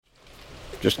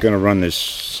just going to run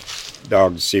this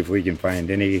dog to see if we can find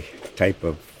any type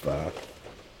of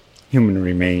human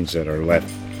remains that are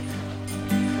left.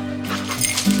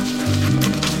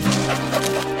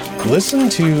 Listen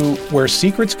to Where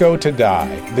Secrets Go to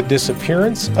Die, The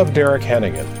Disappearance of Derek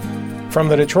Hennigan. From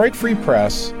the Detroit Free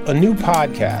Press, a new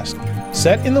podcast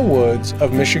set in the woods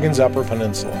of Michigan's Upper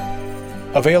Peninsula.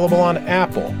 Available on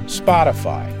Apple,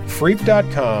 Spotify,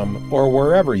 Freep.com, or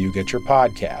wherever you get your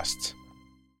podcasts.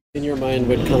 In your mind,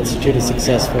 would constitute a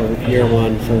successful year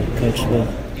one for Coach Smith?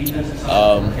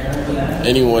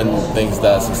 Anyone thinks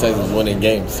that success is winning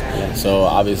games. So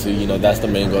obviously, that's the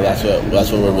main goal. That's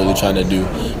what we're really trying to do.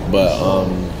 But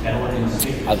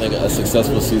I think a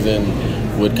successful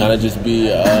season would kind of just be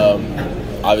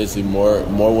obviously more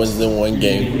wins than one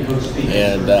game,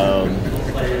 and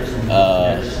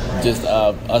just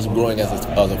us growing as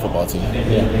a football team.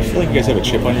 Yeah. I feel like you guys have a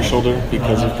chip on your shoulder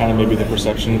because of kind of maybe the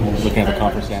perception looking at the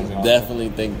conference standings. Definitely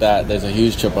think that there's a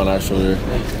huge chip on our shoulder.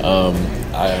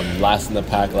 I am last in the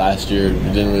pack last year. We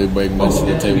didn't really bring much to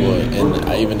the table,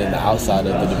 and even in the outside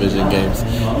of the division games.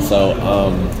 So,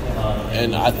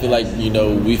 and I feel like,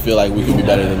 we feel like we could be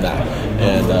better than that.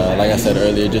 And like I said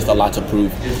earlier, just a lot to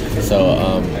prove.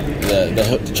 So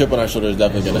the chip on our shoulder is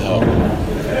definitely going to help.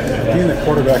 Being the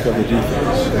quarterback of the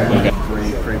defense, we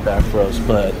got great back throws,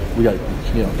 but we got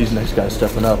these next guys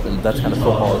stepping up, and that's kind of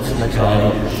football. It's the next line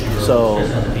up. So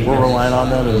we're relying on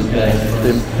them, and they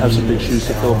have some big shoes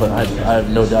to fill, but I have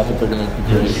no doubt that they're going to be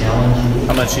great.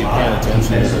 How much are you paying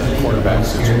attention to the quarterback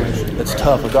situation? It's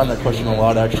tough. I've gotten that question a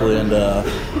lot, actually, and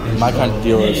my kind of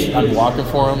deal is I'm blocking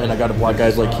for him, and I got to block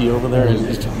guys like Kee over there, and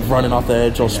he's running off the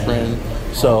edge, I'll sprint.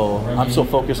 So I'm so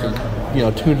focused and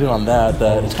tuned in on that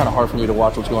it's kind of hard for me to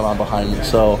watch what's going on behind me.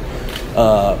 So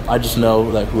I just know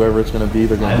that whoever it's going to be,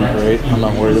 they're going to be great. I'm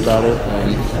not worried about it.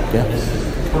 And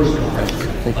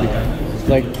thank you.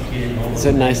 Like, it's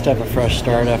a nice to have a fresh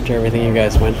start after everything you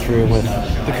guys went through with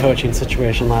the coaching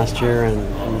situation last year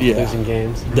and losing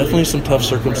games. Definitely some tough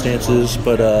circumstances,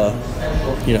 but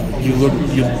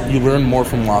you learn more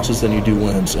from losses than you do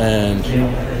wins, and you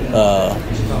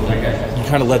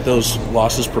kind of let those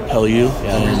losses propel you,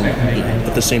 and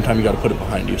at the same time you got to put it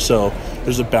behind you. So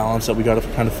there's a balance that we got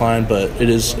to kind of find, but it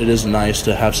is nice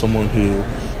to have someone who,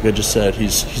 I just said,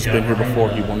 he's been here before.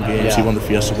 He won games, he won the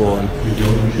Fiesta Bowl,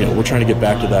 and we're trying to get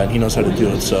back to that, and he knows how to do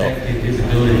it. So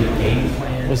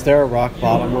was there a rock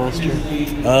bottom last year?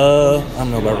 I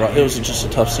don't know about rock. It was just a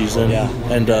tough season,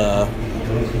 and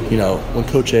when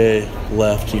Coach A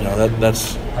left,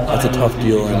 that's a tough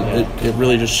deal, and it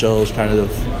really just shows kind of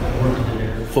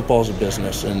football is a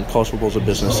business, and college football is a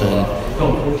business,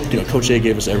 and Coach A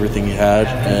gave us everything he had,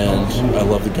 and I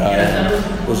love the guy. And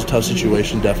it was a tough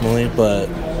situation, definitely, but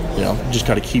just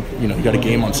got to keep, you got a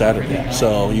game on Saturday,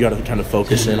 so you got to kind of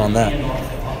focus in on that.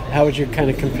 How would you kind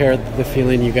of compare the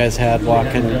feeling you guys had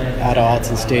walking out of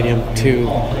Autzen Stadium to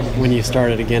when you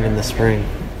started again in the spring?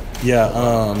 Yeah,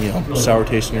 sour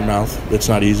taste in your mouth. It's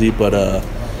not easy, but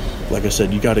like I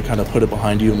said, you got to kind of put it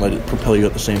behind you and let it propel you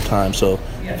at the same time. So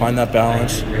find that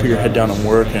balance, put your head down and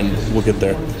work, and we'll get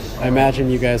there. I imagine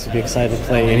you guys would be excited to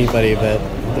play anybody, but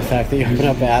the fact that you open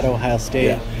up at Ohio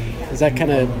State, does that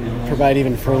kind of provide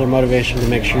even further motivation to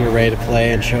make sure you're ready to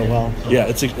play and show well? Yeah,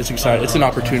 it's exciting. It's an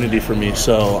opportunity for me,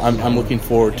 so I'm looking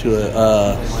forward to it.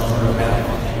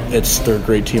 They're a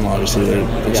great team, obviously.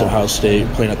 It's Ohio State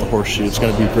playing at the Horseshoe. It's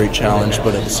going to be a great challenge,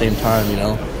 but at the same time,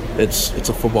 it's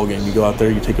a football game. You go out there,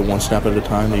 you take it one snap at a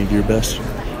time, and you do your best.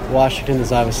 Washington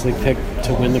is obviously picked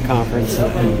to win the conference,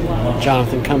 and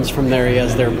Jonathan comes from there. He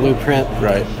has their blueprint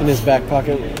in his back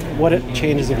pocket. What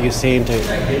changes have you seen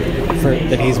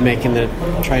that he's making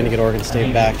trying to get Oregon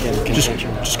State back in contention?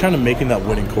 Just kind of making that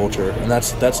winning culture, and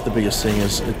that's the biggest thing.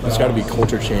 It's got to be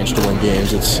culture change to win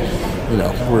games. It's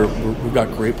we've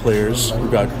got great players,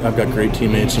 I've got great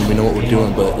teammates, and we know what we're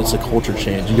doing. But it's a culture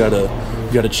change. You got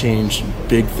to change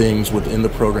big things within the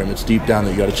program. It's deep down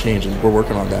that you got to change, and we're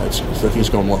working on that. I think it's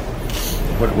going well.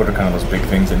 What are kind of those big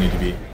things that need to be